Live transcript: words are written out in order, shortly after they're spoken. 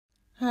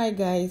Hi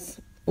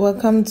guys,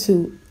 welcome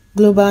to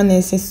Global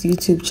Nurses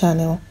YouTube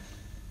channel.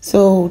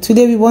 So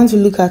today we want to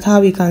look at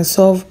how we can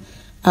solve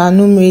our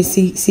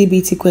Numeracy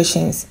CBT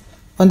questions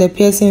on the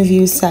Pearson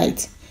Vue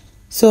site.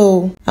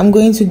 So I'm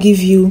going to give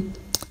you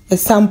a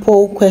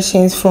sample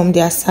questions from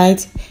their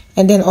site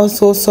and then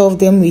also solve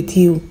them with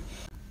you.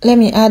 Let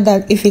me add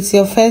that if it's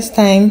your first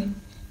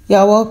time, you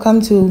are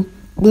welcome to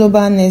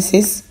Global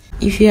Nurses.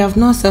 If you have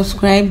not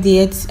subscribed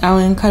yet, I will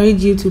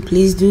encourage you to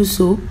please do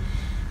so,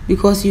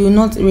 because you will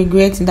not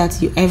regret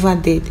that you ever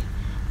did.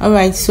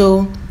 Alright,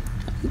 so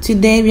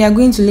today we are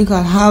going to look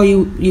at how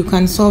you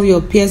can solve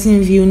your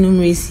Pearson Vue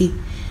Numeracy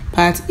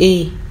Part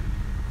A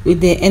with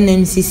the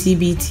NMC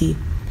CBT.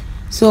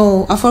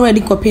 So I've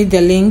already copied the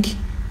link,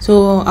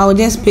 so I'll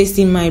just paste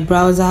in my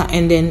browser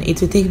and then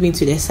it will take me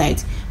to the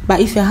site.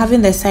 But if you're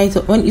having the site,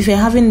 if you're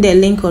having the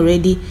link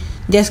already,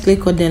 just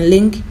click on the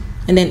link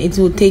and then it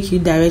will take you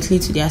directly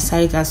to their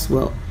site as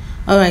well.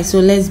 Alright, so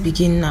let's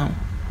begin now.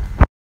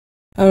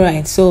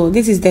 Alright, so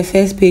this is the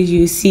first page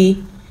you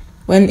see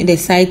when the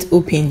site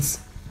opens.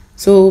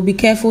 So be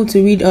careful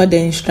to read all the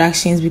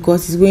instructions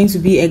because it's going to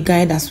be a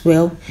guide as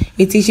well.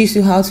 It teaches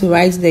you how to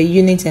write the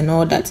unit and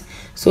all that.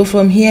 So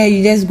from here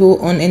you just go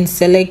on and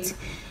select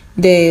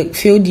the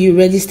field you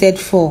registered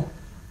for.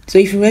 So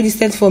if you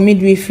registered for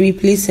midwifery,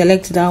 please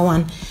select that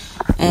one.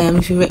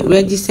 If you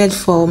registered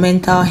for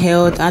mental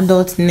health,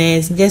 adult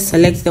nurse, just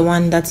select the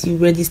one that you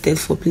registered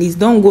for. Please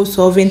don't go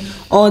solving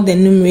all the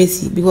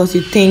numeracy because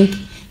you think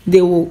they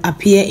will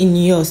appear in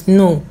yours.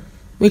 No,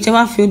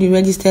 whichever field you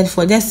registered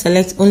for, just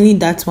select only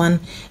that one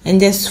and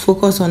just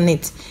focus on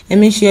it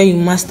and make sure you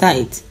master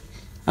it.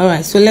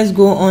 Alright, so let's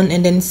go on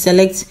and then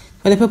select.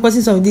 For the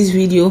purposes of this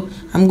video,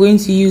 I'm going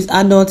to use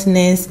adult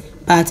nurse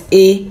part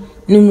A,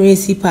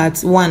 numeracy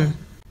part 1.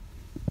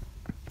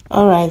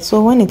 Alright,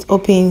 so when it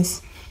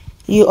opens,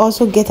 you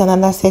also get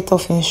another set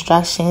of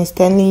instructions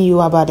telling you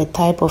about the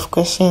type of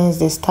questions,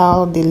 the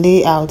style, the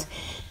layout,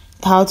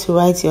 how to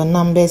write your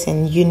numbers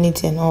and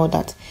units and all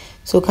that.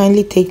 So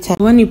kindly take time.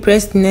 When you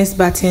press the next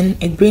button,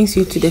 it brings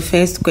you to the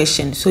first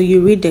question. So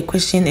you read the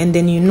question and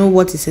then you know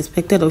what is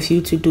expected of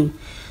you to do.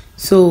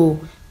 So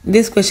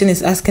this question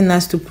is asking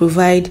us to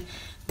provide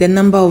the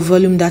number of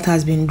volume that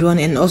has been drawn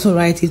and also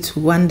write it to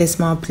 1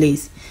 decimal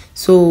place.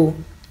 So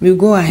we'll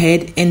go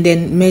ahead and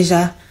then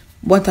measure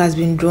what has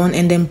been drawn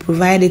and then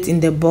provide it in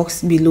the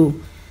box below.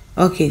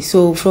 Okay,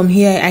 so from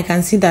here I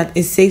can see that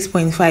it's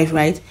 6.5,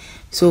 right?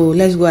 So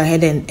let's go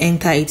ahead and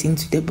enter it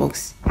into the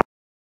box.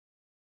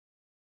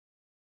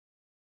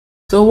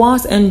 So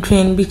once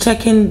entering, be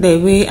checking the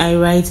way I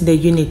write the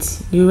unit.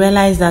 You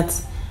realize that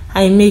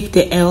I make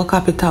the L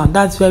capital.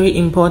 That's very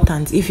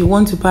important. If you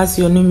want to pass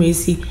your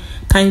numeracy,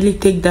 kindly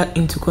take that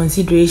into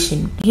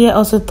consideration. Here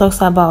also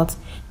talks about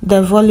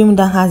the volume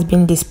that has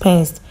been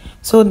dispensed.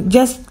 So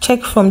just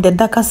check from the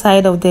darker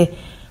side of the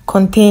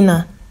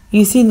container.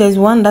 You see there's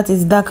one that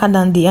is darker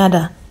than the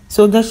other.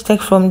 So just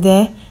check from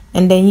there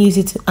and then use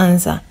it to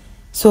answer.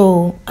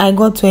 So I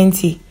got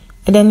 20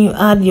 and then you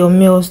add your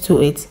mils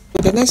to it.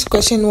 The next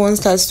question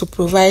wants us to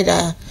provide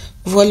a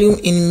volume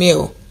in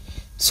mil.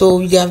 So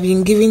you have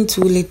been given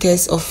 2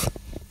 liters of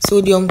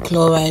sodium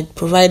chloride.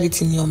 Provide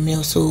it in your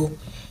mil. So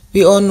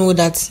we all know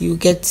that you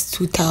get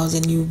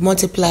 2,000. You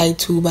multiply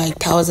 2 by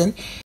 1,000.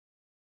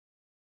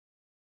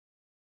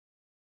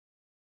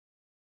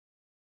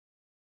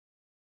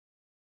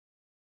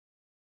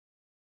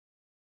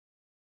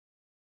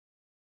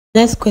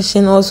 Next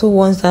question also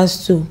wants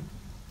us to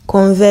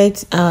convert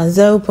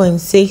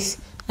 0.6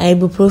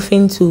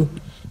 ibuprofen to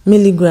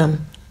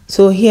milligram.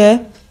 So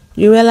here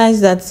you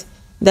realize that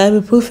the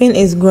ibuprofen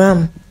is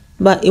gram,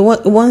 but it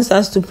wants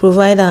us to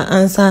provide our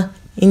answer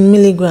in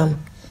milligram.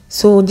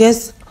 So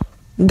just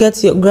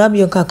grab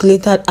your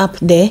calculator up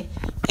there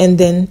and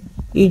then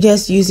you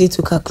just use it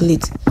to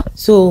calculate.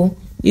 So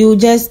you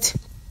just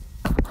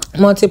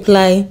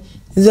multiply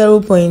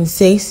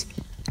 0.6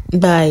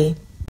 by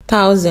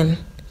 1,000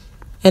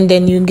 and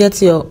then you get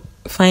your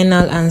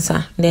final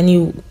answer. Then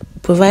you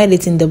provide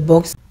it in the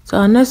box. So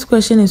our next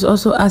question is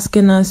also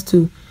asking us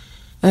to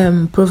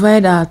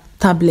provide our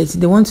tablets.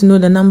 They want to know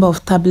the number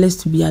of tablets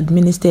to be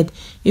administered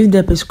if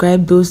the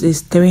prescribed dose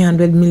is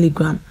 300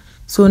 milligram.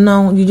 So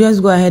now you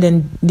just go ahead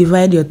and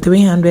divide your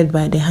 300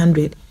 by the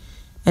 100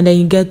 and then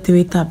you get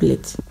 3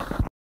 tablets.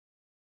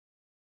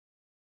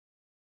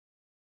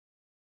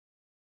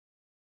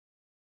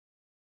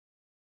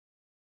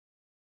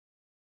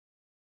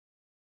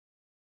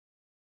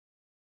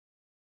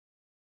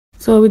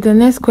 So with the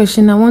next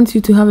question, I want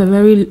you to have a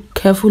very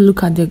careful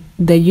look at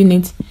the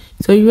unit.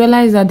 So you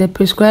realize that the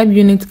prescribed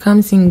unit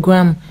comes in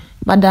gram,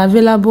 but the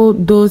available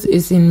dose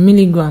is in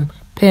milligram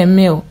per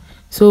mil.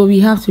 So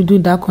we have to do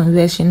that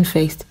conversion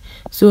first.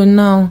 So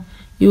now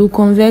you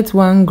convert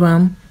 1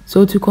 gram.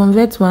 So to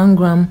convert 1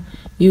 gram,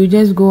 you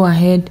just go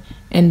ahead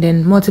and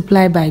then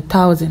multiply by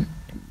 1,000.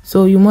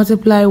 So you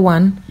multiply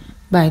 1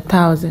 by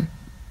 1,000.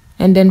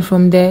 And then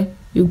from there,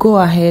 you go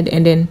ahead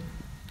and then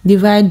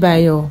divide by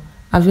your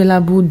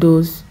available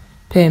dose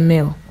per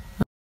mil.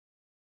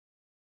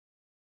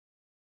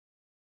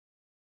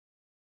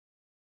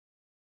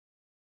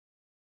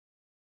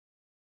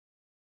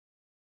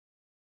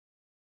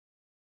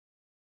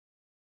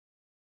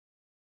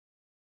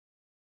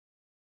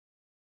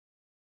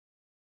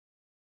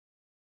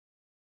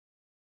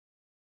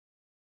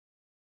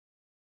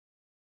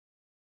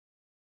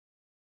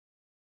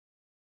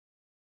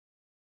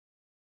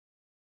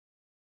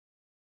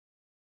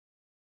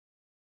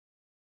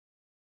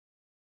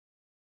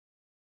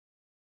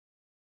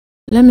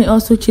 Let me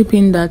also chip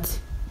in that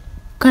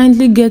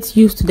kindly get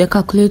used to the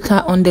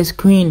calculator on the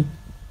screen.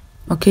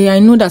 Okay, I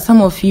know that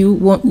some of you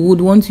would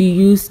want to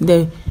use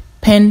the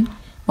pen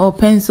or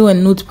pencil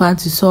and notepad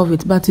to solve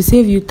it, but to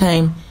save you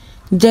time,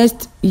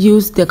 just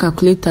use the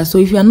calculator. So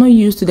if you are not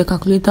used to the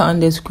calculator on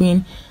the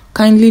screen,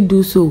 kindly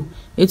do so.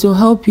 It will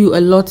help you a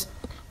lot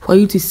for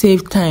you to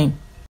save time.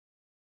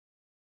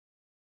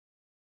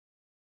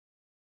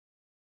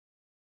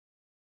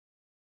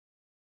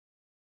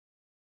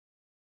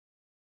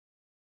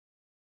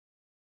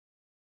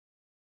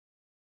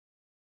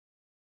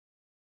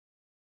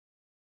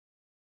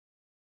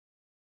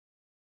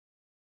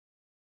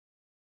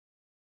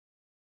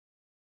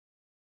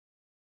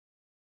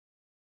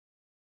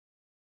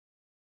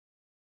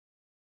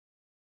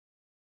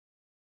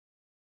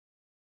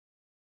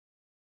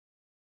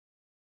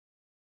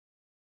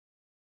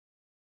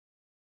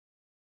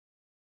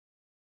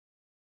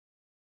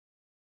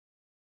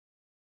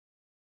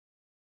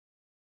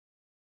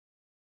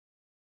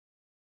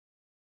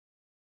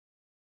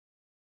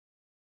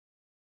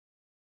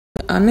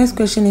 Our next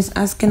question is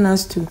asking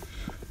us to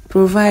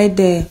provide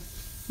the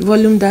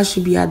volume that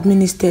should be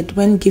administered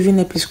when given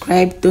a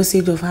prescribed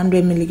dosage of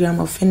 100 mg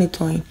of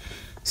phenytoin.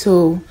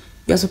 So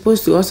you're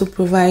supposed to also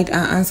provide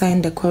an answer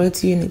in the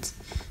correct unit.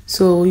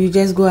 So you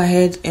just go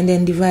ahead and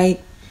then divide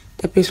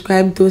the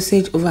prescribed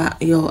dosage over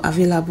your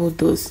available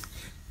dose,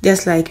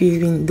 just like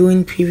we've been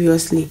doing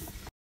previously.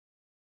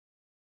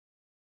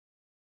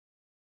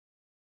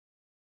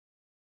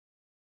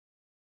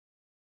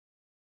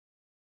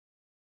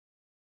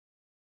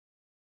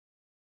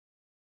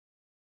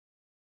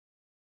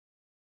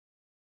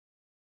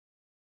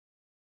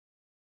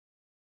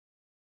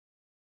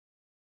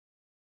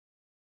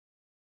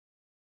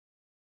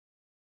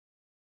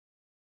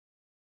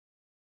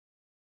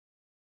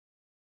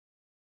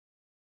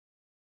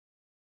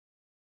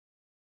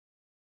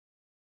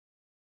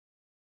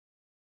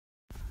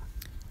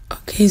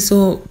 Okay,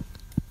 so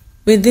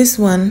with this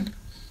one,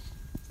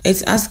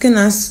 it's asking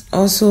us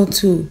also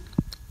to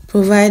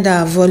provide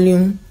our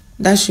volume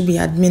that should be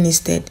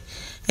administered.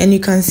 And you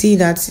can see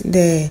that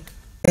the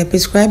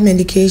prescribed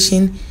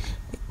medication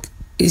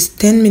is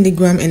 10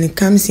 milligram and it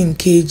comes in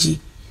kg.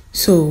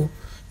 So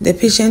the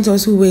patient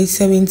also weighs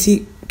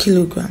 70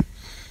 kilogram.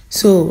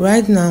 So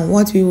right now,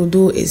 what we will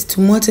do is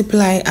to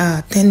multiply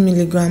our 10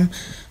 milligram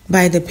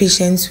by the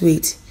patient's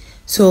weight.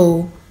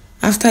 So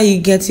after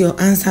you get your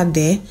answer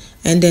there,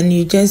 and then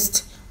you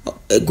just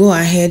go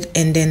ahead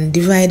and then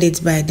divide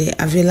it by the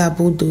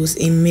available dose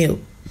in mil.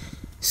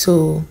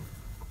 So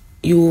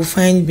you will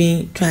find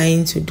me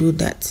trying to do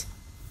that.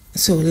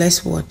 So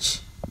let's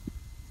watch.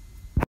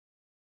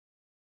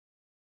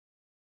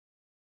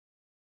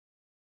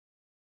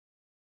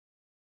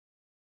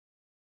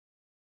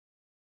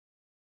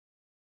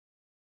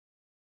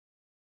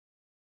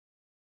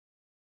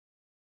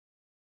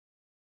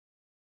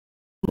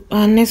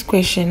 Our next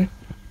question,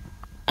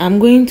 I'm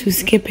going to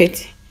skip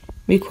it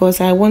because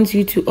I want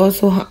you to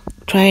also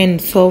try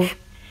and solve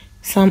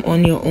some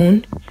on your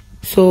own.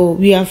 So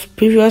we have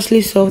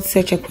previously solved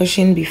such a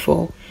question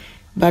before,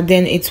 but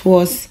then it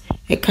was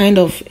a kind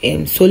of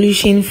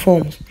solution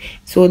form.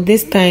 So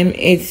this time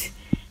it's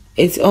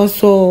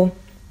also,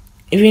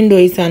 even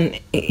though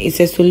it's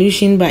a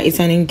solution, but it's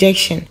an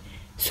injection.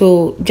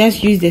 So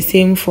just use the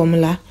same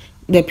formula.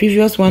 The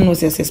previous one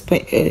was a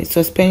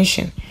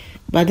suspension,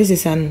 but this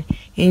is an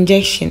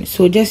injection.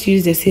 So just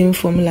use the same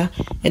formula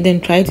and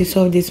then try to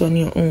solve this on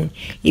your own.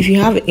 If you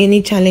have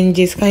any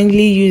challenges,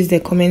 kindly use the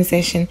comment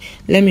section.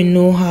 Let me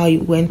know how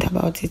you went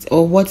about it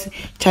or what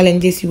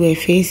challenges you were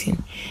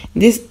facing.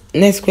 This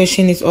next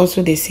question is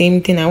also the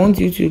same thing. I want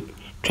you to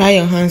try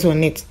your hands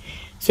on it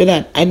so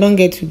that I don't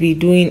get to be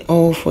doing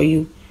all for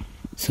you.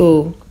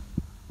 So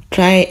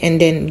try and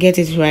then get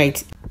it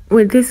right.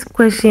 With this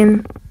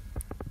question,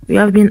 we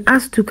have been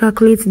asked to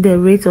calculate the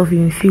rate of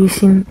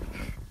infusion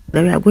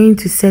that we are going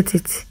to set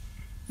it.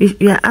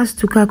 We are asked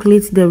to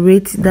calculate the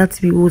rate that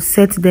we will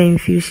set the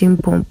infusion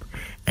pump,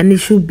 and it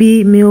should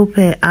be mil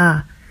per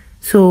hour.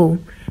 So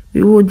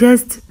we will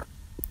just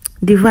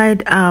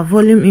divide our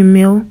volume in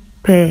mil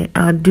per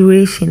our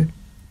duration.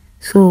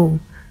 So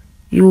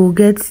you will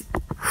get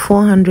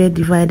 400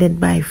 divided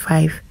by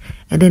 5,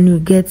 and then you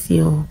get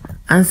your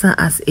answer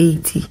as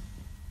 80.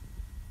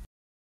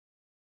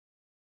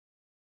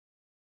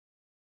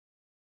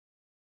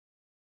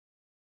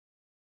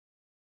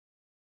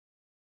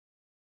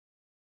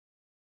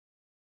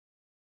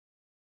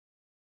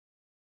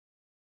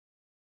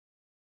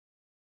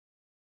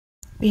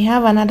 We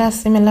have another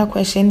similar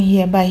question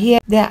here, but here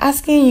they are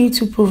asking you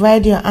to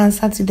provide your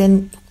answer to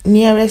the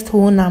nearest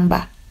whole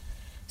number.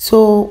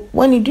 So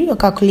when you do your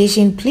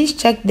calculation, please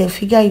check the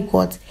figure you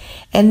got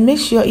and make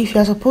sure if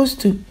you are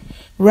supposed to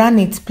run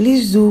it,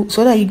 please do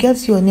so that you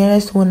get your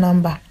nearest whole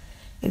number.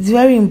 It's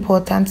very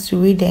important to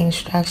read the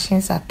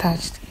instructions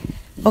attached.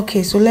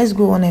 Okay, so let's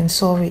go on and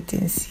solve it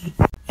and see.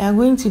 We are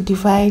going to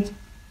divide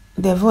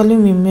the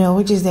volume in mil,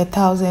 which is the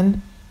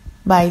 1000,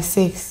 by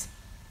 6.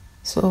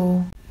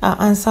 So our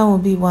answer will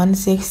be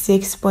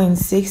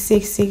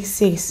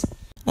 166.6666.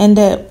 And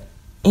the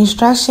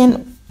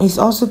instruction is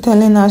also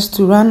telling us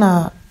to run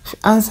our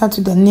answer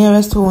to the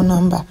nearest whole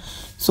number.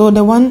 So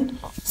the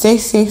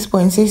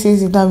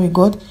 166.660 that we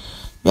got,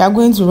 we are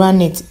going to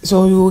run it.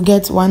 So we will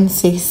get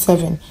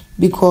 167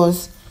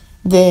 because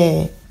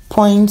the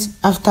point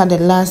after the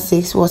last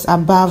 6 was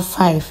above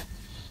 5.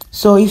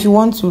 So if you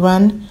want to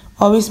run,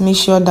 always make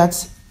sure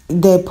that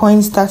the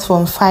point starts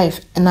from 5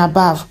 and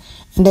above,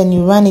 and then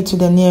you run it to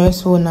the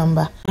nearest whole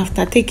number.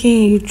 After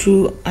taking you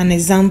through an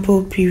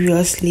example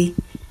previously,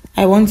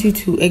 I want you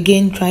to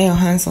again try your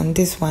hands on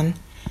this one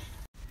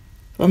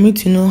for me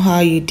to know how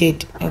you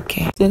did.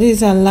 Okay, so this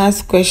is our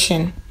last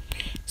question.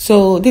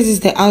 So this is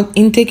the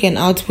intake and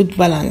output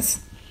balance.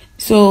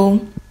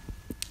 So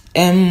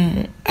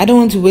I don't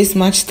want to waste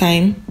much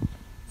time.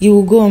 You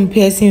will go on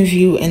Pearson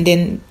Vue and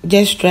then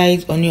just try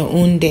it on your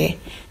own there.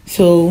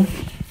 So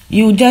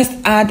you just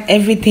add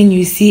everything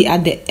you see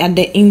at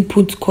the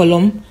input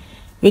column,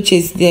 which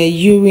is the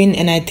urine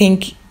and I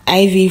think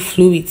IV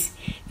fluids.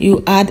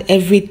 You add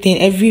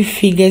everything, every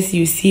figures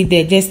you see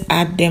there, just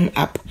add them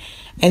up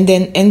and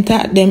then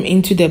enter them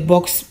into the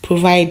box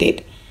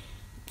provided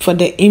for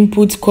the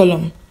input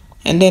column,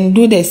 and then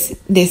do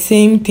the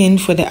same thing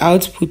for the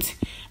output.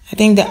 I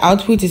think the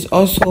output is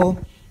also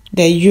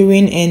the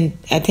urine and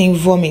I think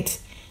vomit.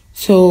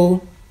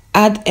 So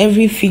add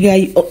every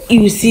figure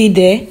you see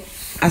there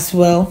as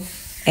well,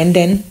 and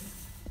then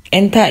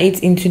enter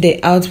it into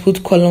the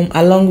output column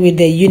along with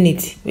the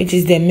unit, which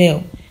is the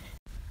male.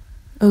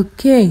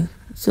 Okay,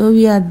 so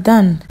we are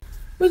done.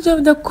 Which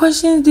of the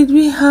questions did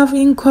we have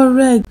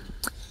incorrect?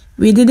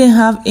 We didn't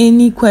have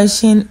any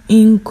question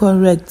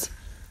incorrect.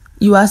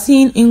 You are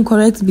seeing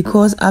incorrect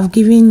because I've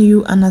given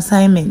you an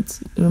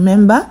assignment.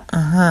 Remember?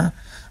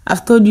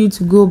 I've told you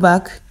to go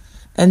back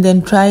and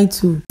then try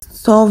to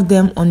solve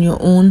them on your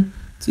own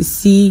to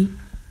see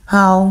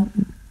how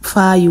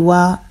far you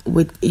are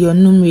with your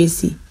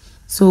numeracy.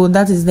 So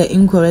that is the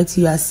incorrect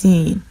you are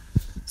seeing.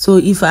 So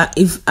if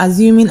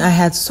assuming I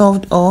had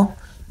solved all,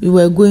 you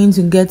were going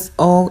to get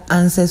all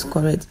answers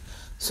correct.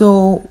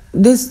 So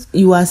this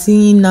you are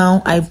seeing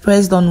now, I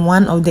pressed on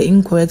one of the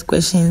incorrect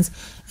questions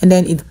and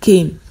then it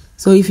came.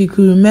 So if you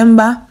could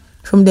remember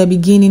from the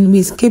beginning,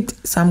 we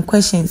skipped some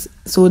questions.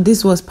 So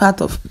this was part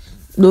of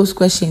those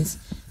questions.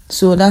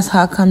 So that's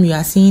how come you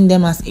are seeing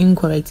them as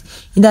incorrect.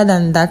 Other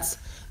than that,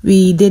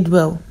 we did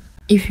well.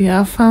 If you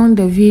have found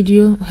the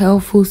video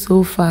helpful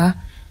so far,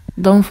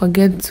 don't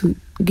forget to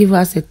give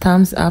us a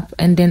thumbs up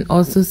and then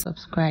also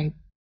subscribe.